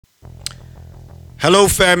Hello,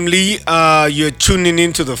 family. You're tuning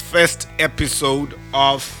into the first episode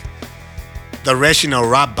of The Rational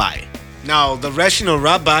Rabbi. Now, The Rational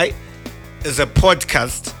Rabbi is a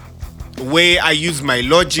podcast where I use my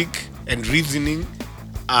logic and reasoning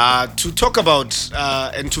to talk about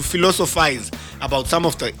and to philosophize about some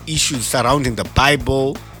of the issues surrounding the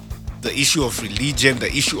Bible, the issue of religion,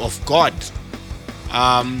 the issue of God.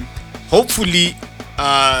 Hopefully,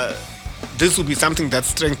 this will be something that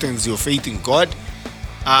strengthens your faith in God.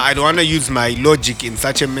 I don't want to use my logic in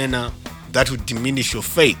such a manner that would diminish your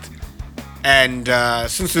faith. And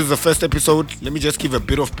since this is the first episode, let me just give a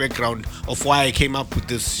bit of background of why I came up with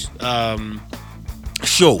this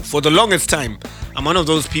show. For the longest time, I'm one of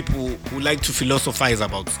those people who like to philosophize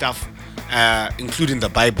about stuff, including the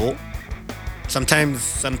Bible.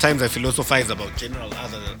 Sometimes I philosophize about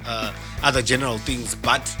other general things,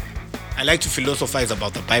 but I like to philosophize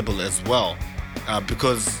about the Bible as well.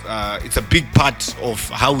 Because it's a big part of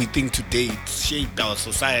how we think today. It's shaped our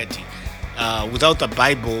society. Without the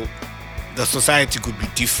Bible, the society could be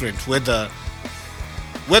different. Whether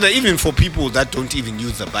even for people that don't even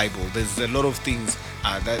use the Bible, there's a lot of things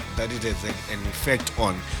that it has an effect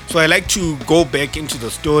on. So I like to go back into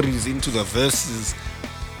the stories, into the verses,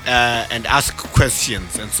 and ask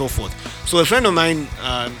questions and so forth. So a friend of mine,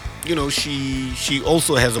 she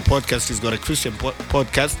also has a podcast. She's got a Christian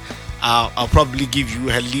podcast. I'll probably give you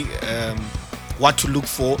what to look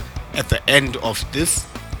for at the end of this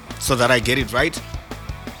so that I get it right.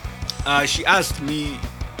 She asked me,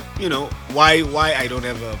 why I don't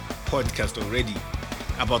have a podcast already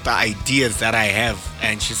about the ideas that I have,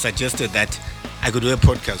 and she suggested that I could do a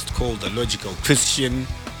podcast called The Logical Christian.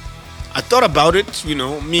 I thought about it,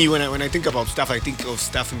 me when I think about stuff, I think of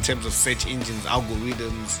stuff in terms of search engines,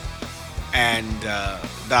 algorithms, and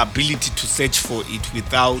the ability to search for it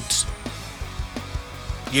without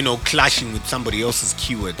clashing with somebody else's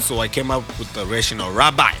keyword. So I came up with the Rational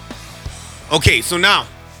Rabbi. Okay, so now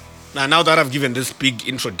that I've given this big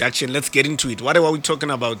introduction, let's get into it. What are we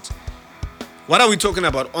talking about? What are we talking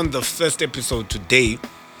about on the first episode today?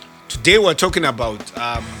 Today we're talking about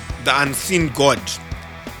the unseen God.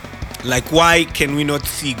 Like, why can we not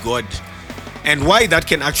see God? And why that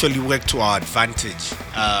can actually work to our advantage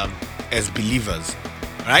as believers,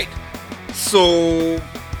 right? So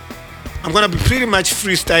I'm going to be pretty much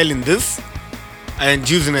freestyling this and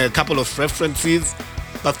using a couple of references.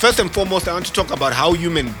 But first and foremost, I want to talk about how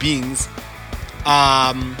human beings,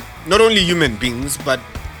 not only human beings, but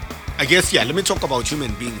let me talk about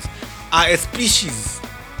human beings, are a species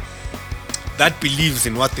that believes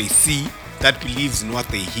in what they see, that believes in what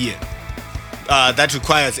they hear, that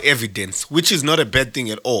requires evidence, which is not a bad thing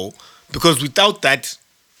at all, because without that,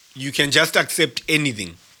 you can just accept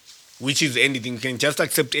anything, which is anything. You can just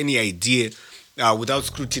accept any idea without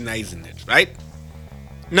scrutinizing it, right?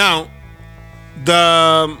 Now,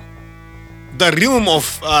 the realm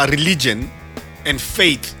of religion and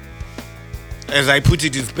faith, as I put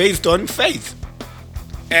it, is based on faith.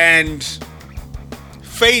 And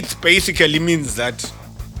faith basically means that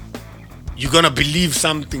you're going to believe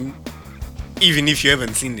something even if you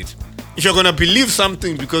haven't seen it. If you're going to believe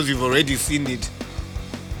something because you've already seen it,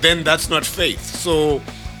 then that's not faith. So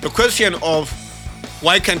the question of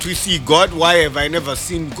why can't we see God? Why have I never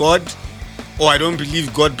seen God? Or I don't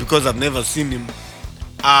believe God because I've never seen him,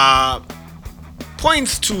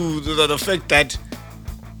 points to the fact that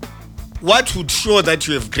what would show that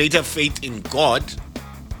you have greater faith in God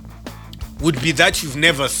would be that you've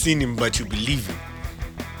never seen him but you believe him.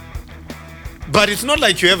 But it's not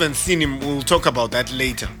like you haven't seen him. We'll talk about that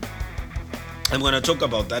later. I'm going to talk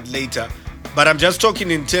about that later. But I'm just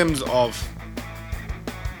talking in terms of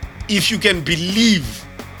if you can believe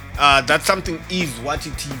that something is what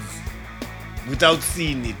it is without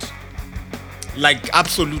seeing it, like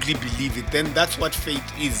absolutely believe it, then that's what faith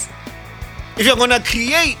is. If you're going to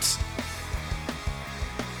create,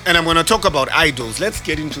 and I'm going to talk about idols, let's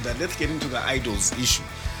get into that. Let's get into the idols issue.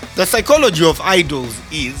 The psychology of idols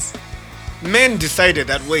is men decided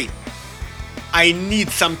that, wait, I need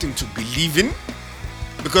something to believe in.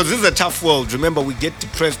 Because this is a tough world. Remember, we get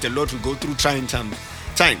depressed a lot. We go through trying times.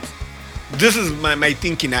 This is my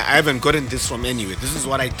thinking. I haven't gotten this from anywhere. This is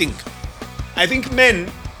what I think. I think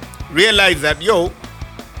men realize that,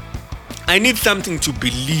 I need something to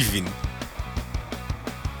believe in.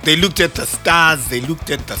 They looked at the stars. They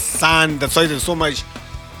looked at the sun. That's why there's so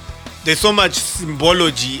much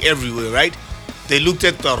symbology everywhere, right? They looked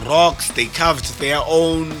at the rocks. They carved their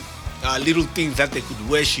own little things that they could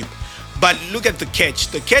worship. But look at the catch.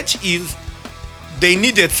 The catch is they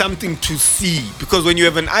needed something to see, because when you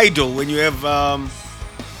have an idol, when you have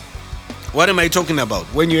What am I talking about?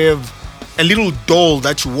 When you have a little doll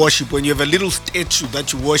that you worship, when you have a little statue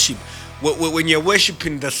that you worship, when you're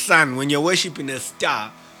worshiping the sun, when you're worshiping a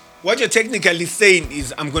star, what you're technically saying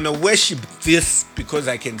is, I'm going to worship this because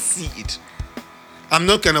I can see it. I'm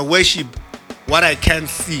not going to worship what I can't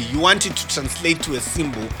see. You want it to translate to a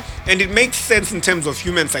symbol. And it makes sense in terms of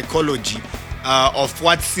human psychology of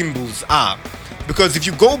what symbols are. Because if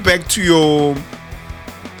you go back to your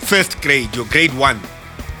first grade, your grade 1,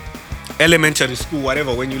 elementary school,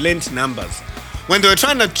 whatever, when you learned numbers, when they were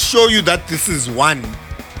trying to show you that this is 1,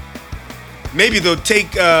 maybe they'll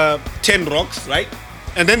take 10 rocks, right?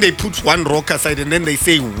 And then they put 1 rock aside and then they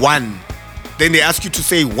say 1. Then they ask you to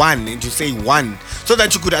say 1 and you say 1 so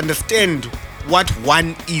that you could understand what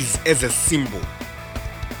 1 is as a symbol.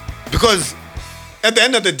 Because at the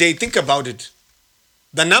end of the day, think about it.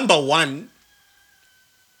 The number 1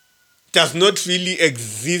 does not really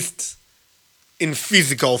exist in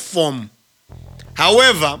physical form.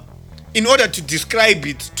 However, in order to describe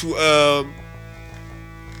it to a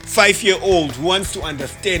 5-year-old who wants to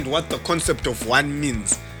understand what the concept of 1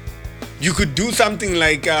 means, you could do something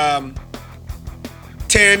like 10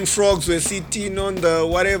 frogs were sitting on the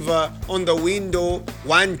whatever, on the window,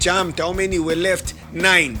 1 jumped, how many were left?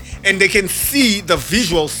 9. And they can see the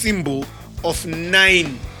visual symbol of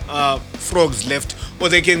 9 frogs left, or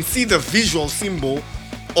they can see the visual symbol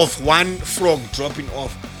of 1 frog dropping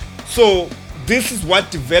off. So this is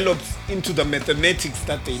what develops into the mathematics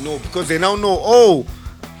that they know, because they now know,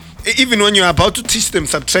 even when you're about to teach them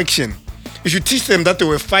subtraction, if you teach them that there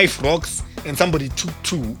were 5 rocks and somebody took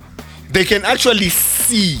 2, they can actually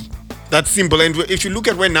see that symbol. And if you look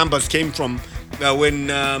at where numbers came from, when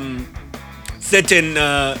certain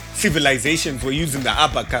civilizations were using the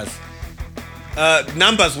abacus,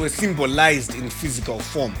 numbers were symbolized in physical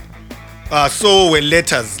form. So were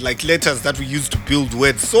letters, like letters that we use to build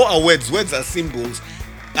words. So are words. Words are symbols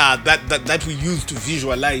that we use to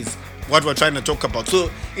visualize what we're trying to talk about. So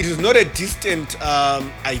it is not a distant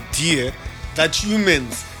idea that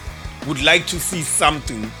humans would like to see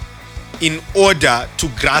something in order to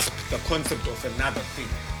grasp the concept of another thing.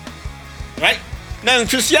 Right? Now in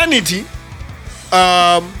Christianity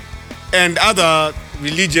and other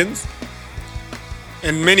religions,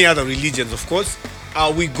 and many other religions, of course,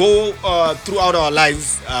 we go throughout our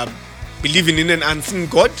lives believing in an unseen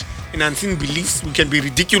God, in unseen beliefs. We can be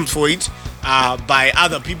ridiculed for it by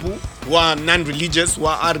other people who are non-religious, who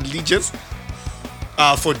are religious,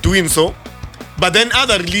 for doing so. But then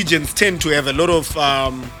other religions tend to have a lot of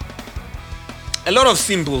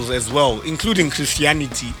symbols as well, including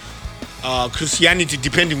Christianity. Christianity,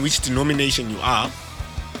 depending which denomination you are,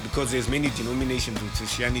 because there's many denominations in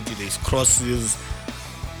Christianity. There's crosses.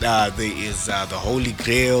 There is the Holy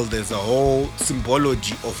Grail. There's a whole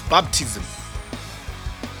symbology of baptism.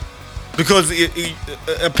 Because a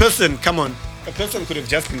person could have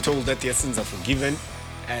just been told that their sins are forgiven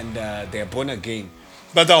and they are born again.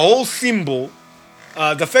 But the whole symbol,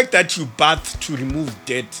 the fact that you bath to remove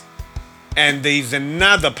debt, and there is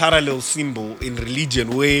another parallel symbol in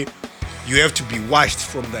religion where you have to be washed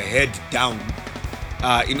from the head down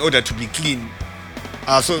in order to be clean.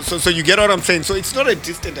 So you get what I'm saying? So it's not a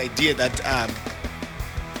distant idea that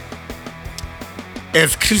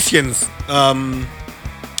as Christians,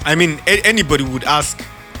 anybody would ask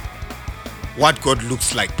what God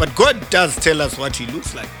looks like. But God does tell us what He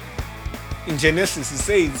looks like. In Genesis, He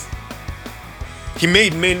says He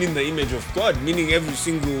made men in the image of God, meaning every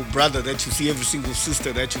single brother that you see, every single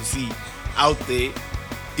sister that you see out there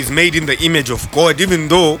is made in the image of God, even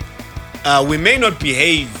though we may not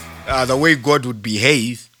behave the way God would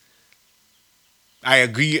behave. I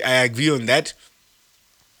agree on that.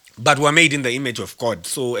 But we're made in the image of God.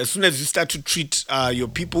 So as soon as you start to treat your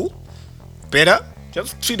people better,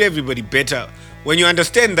 just treat everybody better. When you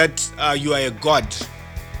understand that you are a God,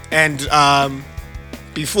 and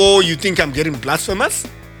before you think I'm getting blasphemous,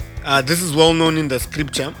 this is well known in the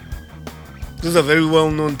scripture. This is a very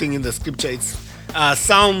well known thing in the scripture. It's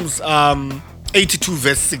Psalms 82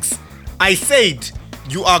 verse 6. I said,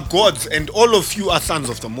 you are gods and all of you are sons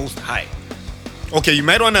of the Most High. Okay, you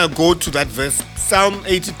might want to go to that verse, Psalm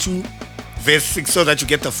 82 verse 6, so that you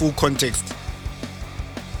get the full context.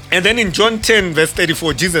 And then in John 10 verse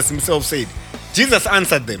 34, Jesus Himself said, Jesus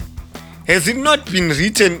answered them, has it not been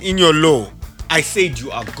written in your law, I said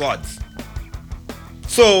you are gods?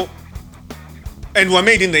 So, and we're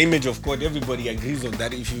made in the image of God. Everybody agrees on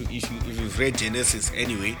that. If you've read Genesis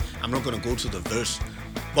anyway, I'm not going to go to the verse.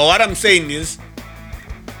 But what I'm saying is,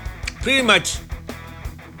 pretty much,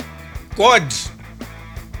 God,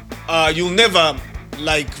 you'll never,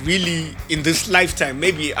 like really in this lifetime,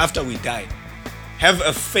 maybe after we die, have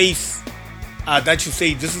a face that you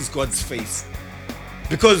say this is God's face.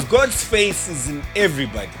 Because God's face is in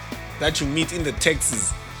everybody that you meet in the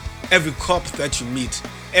taxis, every cop that you meet,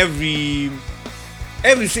 every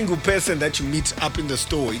single person that you meet up in the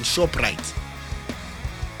store, in ShopRite,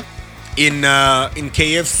 in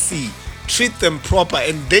KFC. Treat them proper,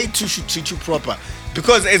 and they too should treat you proper.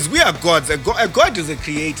 Because as we are gods, a God is a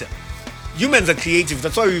creator. Humans are creative.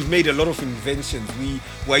 That's why we've made a lot of inventions.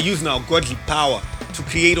 We're using our godly power to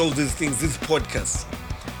create all these things, these podcasts.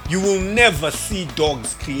 You will never see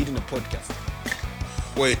dogs creating a podcast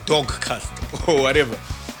or a dog cast or whatever.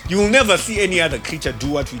 You will never see any other creature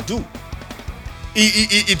do what we do.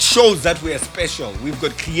 It shows that we are special. We've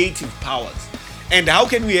got creative powers. And how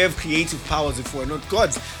can we have creative powers if we're not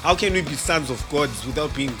gods? How can we be sons of gods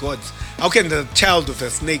without being gods? How can the child of a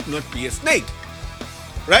snake not be a snake?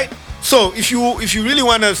 Right? So if you really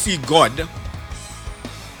want to see God,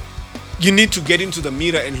 you need to get into the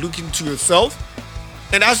mirror and look into yourself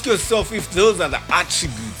and ask yourself if those are the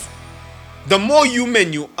attributes. The more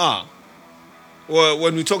human you are, or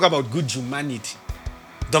when we talk about good humanity,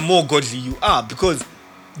 the more godly you are, because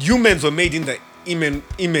humans were made in the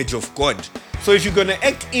image of God. So if you're going to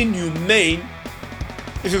act inhumane,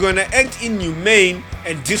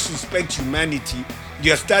 and disrespect humanity,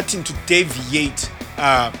 you're starting to deviate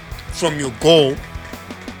from your goal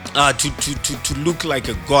to look like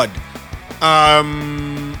a god.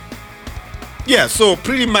 So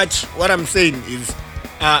pretty much what I'm saying is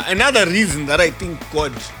another reason that I think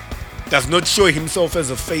God does not show himself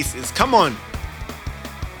as a face is, come on,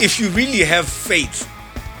 if you really have faith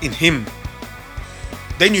in him,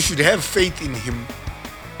 then you should have faith in him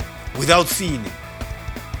without seeing him.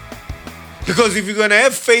 Because if you're going to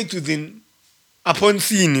have faith within upon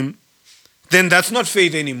seeing him, then that's not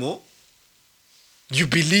faith anymore. You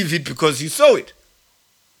believe it because you saw it.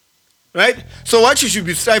 Right? So what you should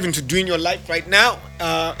be striving to do in your life right now,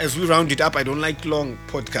 as we round it up, I don't like long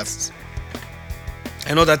podcasts.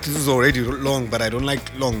 I know that this is already long, but I don't like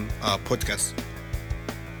long podcasts.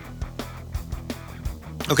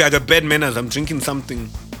 Okay, I got bad manners. I'm drinking something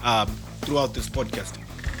throughout this podcast.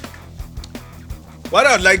 What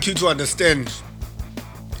I'd like you to understand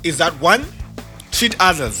is that, one, treat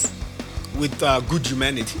others with good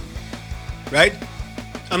humanity, right?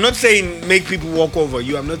 I'm not saying make people walk over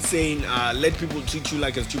you. I'm not saying let people treat you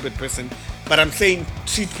like a stupid person. But I'm saying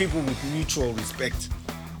treat people with mutual respect.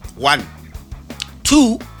 One.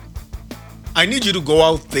 Two, I need you to go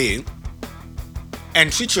out there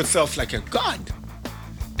and treat yourself like a god.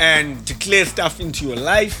 And declare stuff into your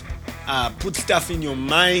life. Put stuff in your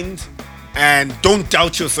mind. And don't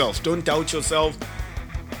doubt yourself. Don't doubt yourself.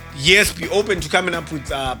 Yes, be open to coming up with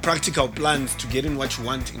practical plans to get in what you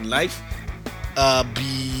want in life.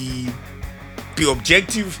 Be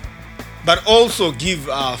objective, but also give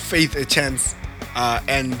faith a chance,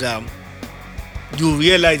 and you'll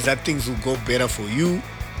realize that things will go better for you.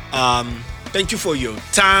 Thank you for your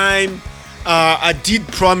time. I did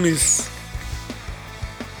promise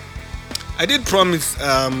to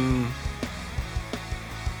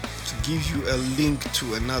give you a link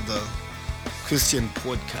to another Christian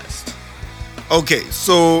podcast. Okay,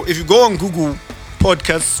 so if you go on Google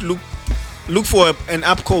Podcasts, look for an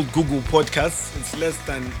app called Google Podcasts. It's less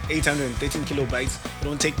than 813 kilobytes. It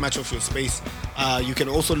don't take much of your space. You can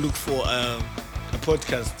also look for a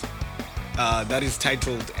podcast that is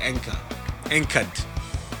titled Anchored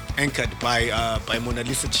by Mona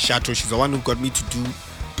Lisa Chato. She's the one who got me to do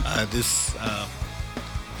this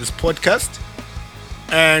podcast,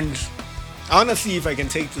 and I want to see if I can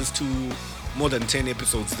take this to more than 10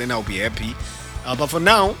 episodes. Then I'll be happy. But for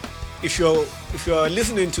now, if you're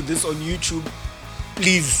listening to this on YouTube,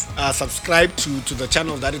 please subscribe to the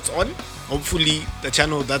channel that it's on. Hopefully the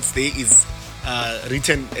channel that's there is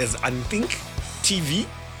written as Unthink TV.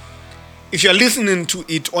 If you're listening to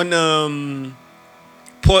it on a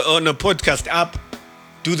podcast app,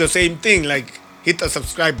 do the same thing. Like, hit the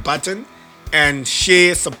subscribe button and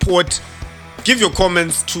share, support. Give your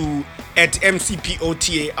comments to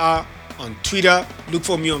 @MCPOTAR on Twitter. Look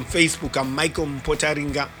for me on Facebook. I'm Michael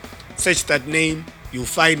Mpotaringa. Search that name, you'll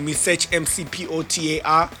find me. Search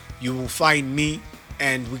MCPOTAR, you will find me,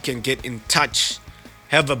 and we can get in touch.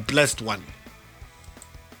 Have a blessed one.